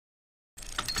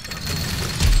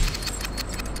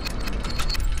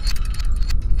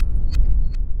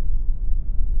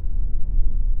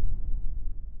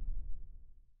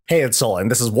Hey, it's Soul, and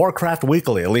this is Warcraft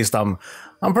Weekly. At least I'm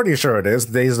pretty sure it is.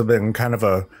 The days have been kind of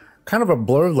a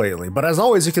blur lately. But as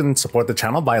always, you can support the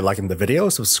channel by liking the video,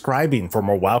 subscribing for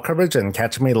more WoW coverage, and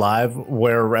catching me live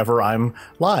wherever I'm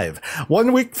live.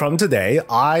 1 week from today,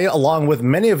 I, along with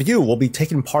many of you, will be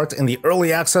taking part in the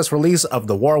early access release of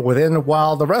The War Within,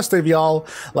 while the rest of y'all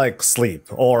sleep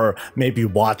or maybe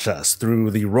watch us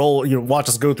through the watch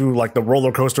us go through like the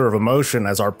roller coaster of emotion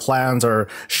as our plans are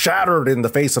shattered in the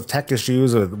face of tech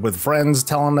issues with friends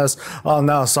telling us, "Oh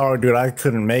no, sorry, dude, I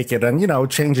couldn't make it," and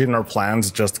changing our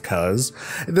plans just cause.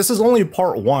 This is only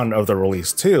part one of the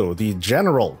release too. The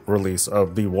general release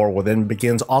of The War Within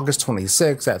begins August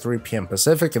 26th at 3 p.m.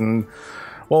 Pacific, and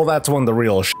well, that's when the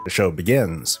real show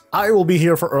begins. I will be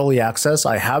here for early access.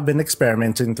 I have been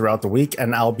experimenting throughout the week,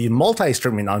 and I'll be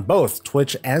multi-streaming on both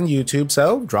Twitch and YouTube,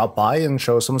 so drop by and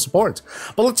show some support.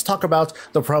 But let's talk about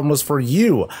the promos for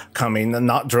you coming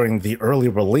not during the early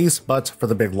release, but for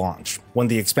the big launch. When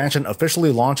the expansion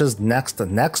officially launches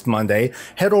next Monday,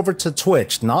 head over to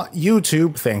Twitch, not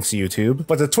YouTube, thanks YouTube,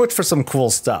 but to Twitch for some cool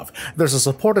stuff. There's a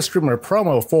support a streamer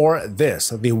promo for this,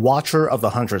 the Watcher of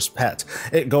the Hunter's Pet.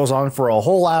 It goes on for a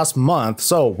whole last month,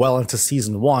 so well into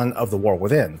season 1 of The War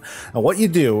Within. Now what you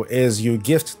do is you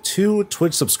gift 2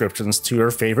 Twitch subscriptions to your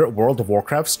favorite World of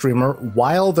Warcraft streamer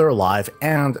while they're live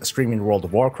and streaming World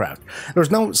of Warcraft.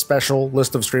 There's no special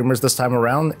list of streamers this time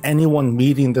around. Anyone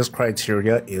meeting this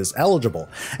criteria is eligible.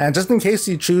 And just in case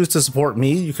you choose to support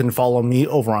me, you can follow me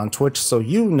over on Twitch so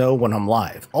you know when I'm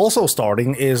live. Also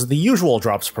starting is the usual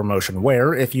drops promotion,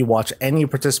 where if you watch any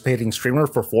participating streamer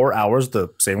for 4 hours, the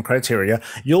same criteria,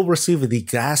 you'll receive the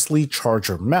Ghastly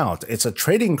Charger mount. It's a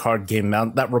trading card game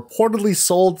mount that reportedly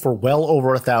sold for well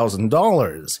over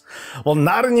 $1,000. Well,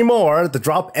 not anymore. The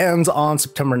drop ends on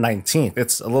September 19th.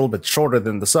 It's a little bit shorter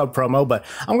than the sub promo, but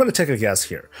I'm going to take a guess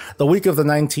here. The week of the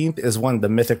 19th is when the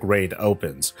Mythic Raid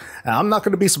opens. And I'm not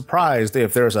going to be surprised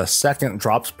if there's a second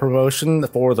drops promotion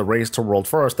for the Race to World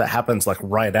First that happens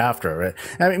right after.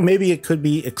 I mean, maybe it could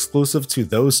be exclusive to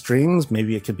those streams.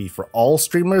 Maybe it could be for all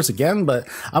streamers again, but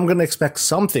I'm going to expect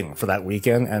something for that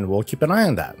weekend, and we'll keep an eye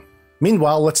on that.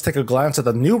 Meanwhile, let's take a glance at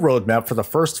the new roadmap for the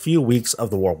first few weeks of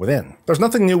The War Within. There's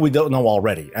nothing new we don't know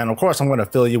already, and of course I'm going to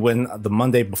fill you in the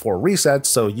Monday before reset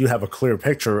so you have a clear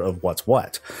picture of what's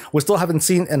what. We still haven't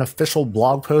seen an official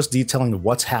blog post detailing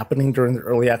what's happening during the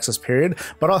early access period,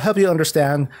 but I'll help you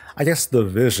understand, I guess, the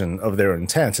vision of their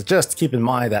intent. Just keep in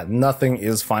mind that nothing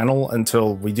is final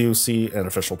until we do see an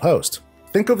official post.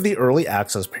 Think of the early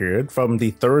access period from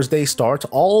the Thursday start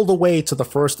all the way to the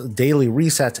first daily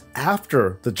reset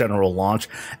after the general launch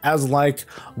as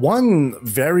one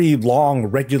very long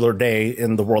regular day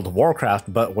in the World of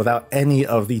Warcraft, but without any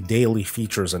of the daily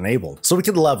features enabled. So we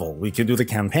could level, we could do the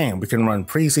campaign, we can run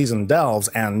pre-season delves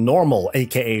and normal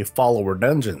aka follower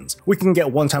dungeons. We can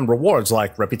get one-time rewards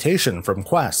like reputation from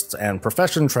quests and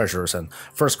profession treasures and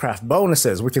first craft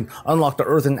bonuses. We can unlock the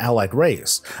Earthen Allied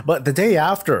race. But the day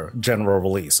after general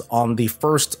release, on the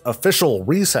first official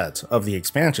reset of the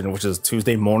expansion, which is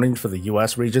Tuesday morning for the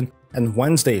US region and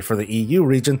Wednesday for the EU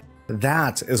region,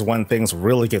 that is when things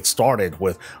really get started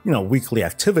with, weekly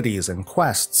activities and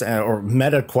quests, or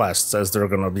meta quests as they're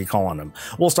going to be calling them.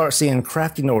 We'll start seeing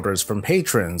crafting orders from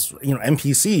patrons,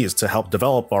 NPCs to help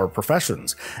develop our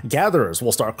professions. Gatherers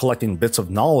will start collecting bits of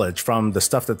knowledge from the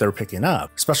stuff that they're picking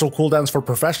up. Special cooldowns for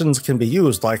professions can be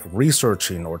used like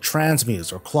researching or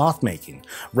transmutes or cloth making.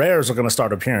 Rares are going to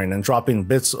start appearing and dropping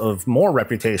bits of more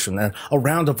reputation, and a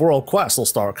round of world quests will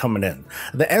start coming in.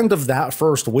 The end of that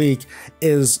first week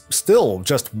is still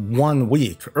just 1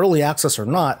 week. Early access or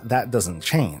not, that doesn't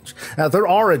change. Now, there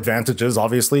are advantages,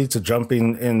 obviously, to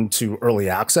jumping into early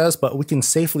access, but we can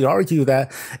safely argue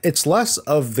that it's less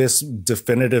of this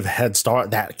definitive head start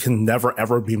that can never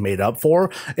ever be made up for.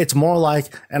 It's more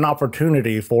like an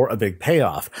opportunity for a big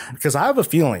payoff, because I have a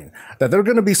feeling that there are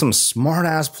going to be some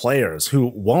smart-ass players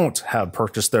who won't have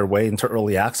purchased their way into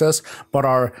early access, but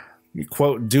are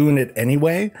quote doing it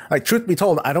anyway. Truth be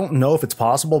told, I don't know if it's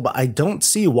possible, but I don't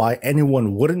see why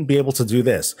anyone wouldn't be able to do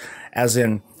this, as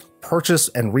in purchase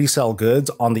and resell goods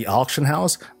on the auction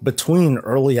house between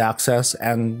early access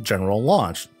and general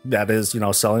launch. That is,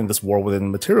 selling this War Within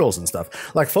materials and stuff.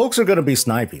 Folks are going to be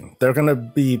sniping. They're going to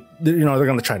be, they're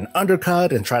going to try and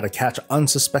undercut and try to catch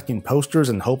unsuspecting posters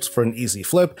in hopes for an easy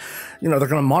flip. They're going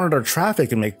to monitor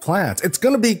traffic and make plans. It's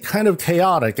going to be kind of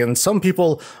chaotic, and some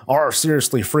people are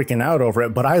seriously freaking out over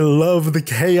it, but I love the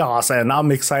chaos, and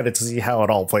I'm excited to see how it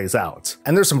all plays out.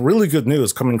 And there's some really good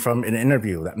news coming from an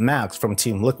interview that Max from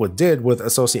Team Liquid did with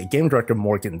Associate Game Director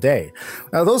Morgan Day.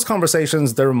 Now, those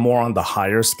conversations, they're more on the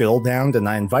higher skill band, and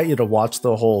I invite you to watch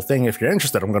the whole thing if you're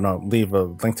interested. I'm going to leave a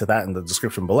link to that in the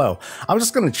description below. I'm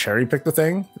just going to cherry pick the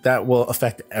thing that will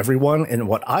affect everyone in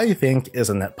what I think is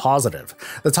a net positive.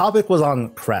 The topic was on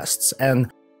crests, and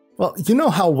well, you know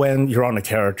how when you're on a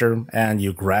character and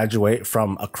you graduate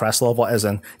from a crest level, as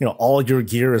in, you know, all your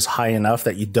gear is high enough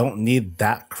that you don't need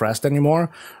that crest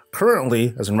anymore?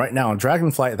 Currently, as in right now in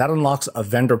Dragonflight, that unlocks a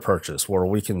vendor purchase where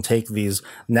we can take these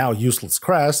now useless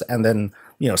crests and then,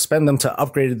 you know, spend them to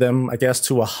upgrade them, I guess,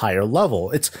 to a higher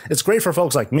level. It's great for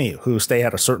folks like me who stay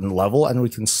at a certain level, and we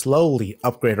can slowly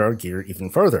upgrade our gear even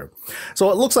further. So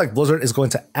it looks like Blizzard is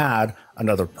going to add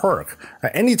another perk.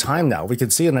 At any time now, we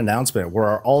could see an announcement where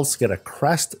our alts get a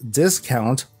crest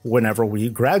discount whenever we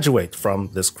graduate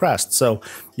from this crest. So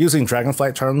using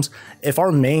Dragonflight terms, if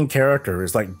our main character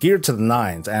is like geared to the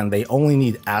nines and they only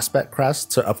need aspect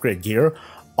crests to upgrade gear,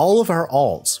 all of our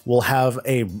alts will have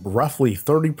a roughly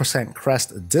 30%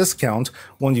 crest discount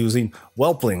when using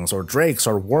whelplings or drakes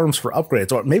or worms for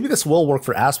upgrades. Or maybe this will work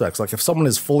for aspects. Like if someone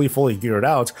is fully geared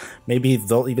out, maybe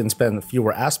they'll even spend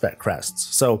fewer aspect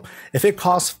crests. So if it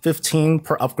costs 15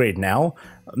 per upgrade now,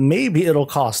 maybe it'll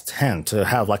cost 10 to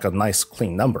have like a nice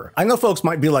clean number. I know folks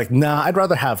might be like, nah, I'd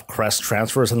rather have crest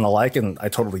transfers and the like, and I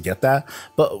totally get that.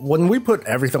 But when we put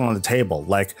everything on the table,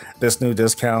 like this new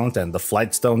discount and the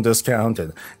Flightstone discount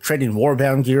and trading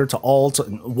warband gear to alt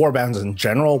and warbands in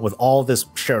general with all this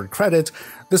shared credit,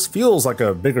 this feels like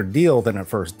a bigger deal than it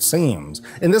first seems.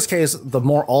 In this case, the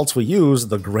more alts we use,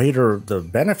 the greater the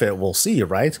benefit we'll see,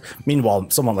 right?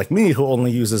 Meanwhile, someone like me who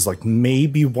only uses like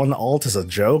maybe one alt as a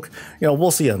joke, you know,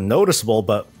 we'll see a noticeable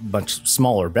but much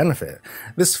smaller benefit.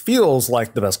 This feels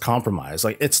like the best compromise.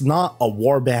 Like it's not a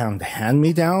warband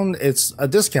hand-me-down, it's a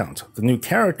discount. The new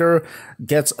character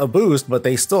gets a boost, but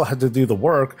they still had to do the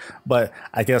work, but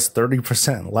I guess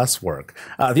 30% less work.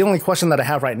 The only question that I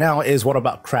have right now is what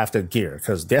about crafted gear?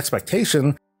 Because the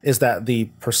expectation is that the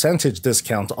percentage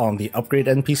discount on the upgrade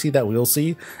NPC that we'll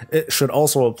see, it should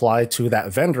also apply to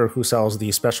that vendor who sells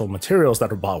the special materials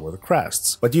that are bought with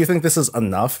crests. But do you think this is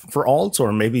enough for alts,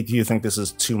 or maybe do you think this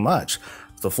is too much?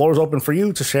 The floor is open for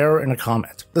you to share in a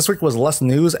comment. This week was less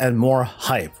news and more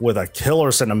hype, with a killer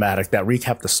cinematic that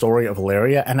recapped the story of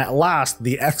Valeria, and at last,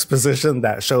 the exposition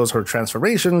that shows her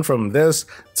transformation from this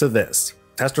to this.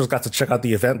 Testers got to check out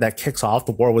the event that kicks off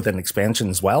the War Within expansion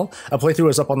as well. A playthrough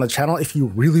is up on the channel if you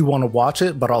really want to watch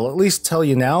it, but I'll at least tell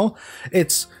you now,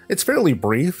 it's fairly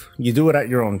brief. You do it at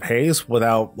your own pace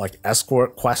without like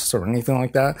escort quests or anything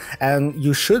like that, and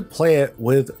you should play it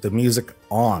with the music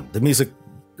on. The music,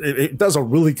 it does a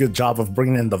really good job of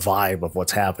bringing in the vibe of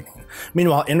what's happening.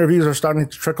 Meanwhile, interviews are starting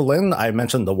to trickle in. I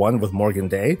mentioned the one with Morgan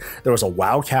Day. There was a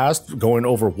WoWcast going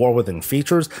over War Within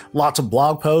features, lots of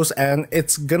blog posts, and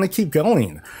it's gonna keep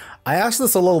going. I asked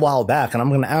this a little while back, and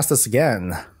I'm gonna ask this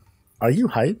again. Are you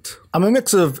hyped? I'm a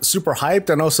mix of super hyped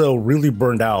and also really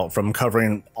burned out from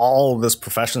covering all this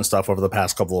profession stuff over the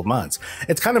past couple of months.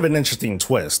 It's kind of an interesting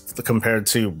twist compared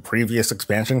to previous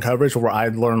expansion coverage where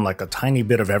I'd learned like a tiny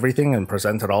bit of everything and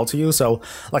present it all to you. So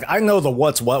like I know the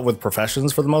what's what with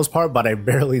professions for the most part, but I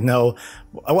barely know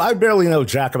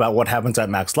jack about what happens at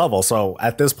max level. So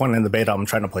at this point in the beta, I'm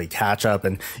trying to play catch up,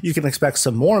 and you can expect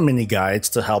some more mini guides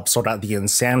to help sort out the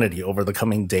insanity over the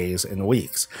coming days and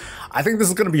weeks. I think this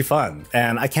is going to be fun,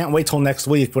 and I can't wait till next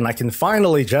week when I can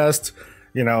finally just,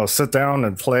 you know, sit down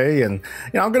and play, and,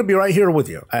 you know, I'm going to be right here with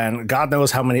you. And God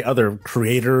knows how many other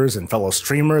creators and fellow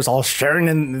streamers all sharing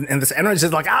in this energy.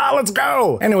 It's like, let's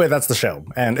go. Anyway, that's the show.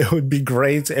 And it would be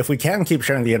great if we can keep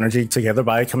sharing the energy together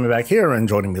by coming back here and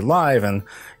joining me live and,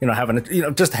 you know, having, you know,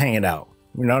 just hanging out.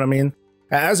 You know what I mean?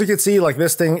 As you can see, like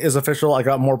this thing is official. I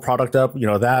got more product up, you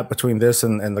know, that between this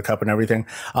and the cup and everything.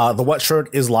 The wet shirt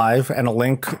is live, and a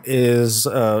link is,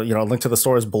 you know, a link to the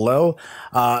store is below.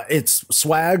 It's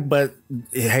swag, but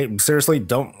hey, seriously,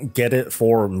 don't get it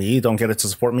for me. Don't get it to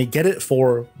support me. Get it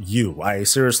for you. I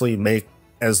seriously make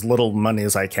as little money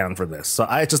as I can for this. So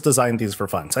I just designed these for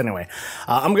fun. So anyway,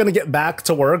 I'm gonna get back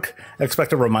to work.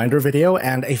 Expect a reminder video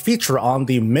and a feature on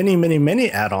the many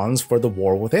add-ons for the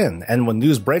War Within. And when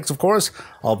news breaks, of course,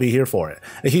 I'll be here for it.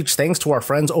 A huge thanks to our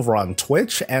friends over on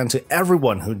Twitch and to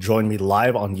everyone who joined me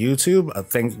live on YouTube.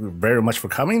 Thank you very much for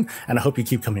coming, and I hope you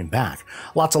keep coming back.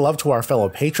 Lots of love to our fellow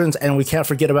patrons, and we can't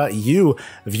forget about you,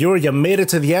 viewer. You made it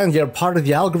to the end. You're part of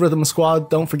the algorithm squad.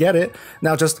 Don't forget it.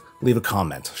 Now just leave a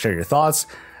comment, share your thoughts,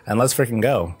 and let's freaking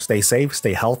go. Stay safe,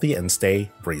 stay healthy, and stay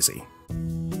breezy.